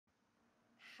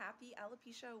Happy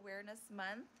Alopecia Awareness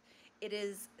Month. It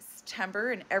is September,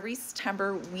 and every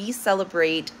September we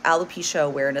celebrate Alopecia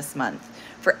Awareness Month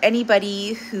for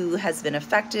anybody who has been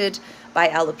affected by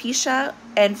alopecia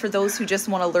and for those who just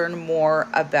want to learn more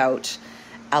about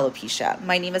alopecia.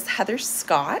 My name is Heather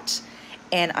Scott,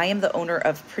 and I am the owner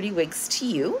of Pretty Wigs To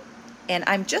You, and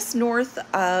I'm just north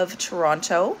of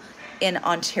Toronto in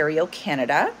Ontario,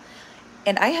 Canada.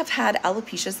 And I have had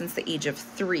alopecia since the age of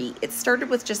 3. It started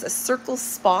with just a circle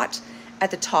spot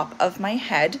at the top of my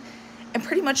head, and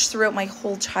pretty much throughout my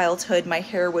whole childhood, my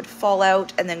hair would fall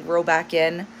out and then grow back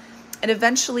in. And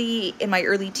eventually, in my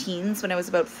early teens, when I was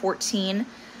about 14,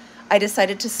 I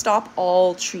decided to stop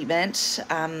all treatment.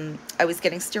 I was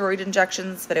getting steroid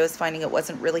injections, but I was finding it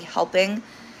wasn't really helping,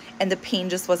 and the pain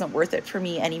just wasn't worth it for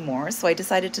me anymore. So I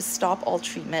decided to stop all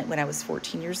treatment when I was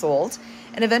 14 years old.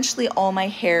 And eventually all my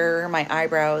hair, my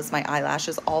eyebrows, my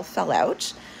eyelashes all fell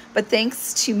out. But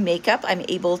thanks to makeup, I'm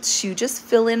able to just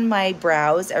fill in my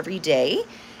brows every day.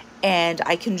 And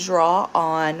I can draw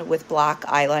on with black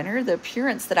eyeliner the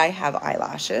appearance that I have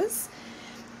eyelashes.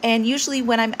 And usually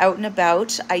when I'm out and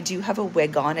about, I do have a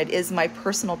wig on. It is my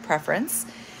personal preference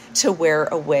to wear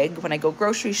a wig. When I go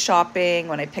grocery shopping,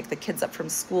 when I pick the kids up from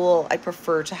school, I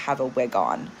prefer to have a wig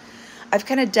on. I've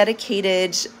kind of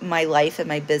dedicated my life and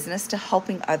my business to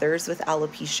helping others with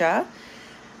alopecia.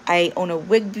 I own a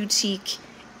wig boutique,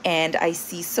 and I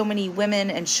see so many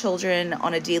women and children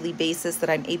on a daily basis that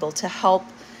I'm able to help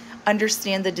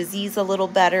understand the disease a little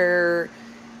better,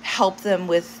 help them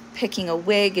with picking a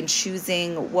wig and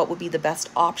choosing what would be the best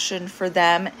option for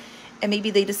them. And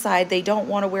maybe they decide they don't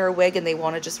want to wear a wig and they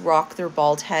want to just rock their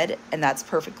bald head, and that's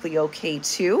perfectly okay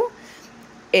too.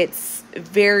 It's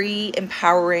very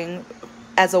empowering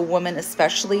as a woman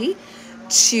especially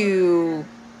to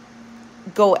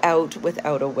go out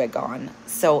without a wig on.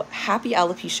 So happy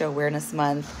Alopecia Awareness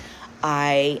Month.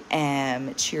 I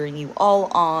am cheering you all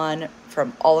on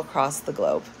from all across the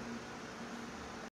globe.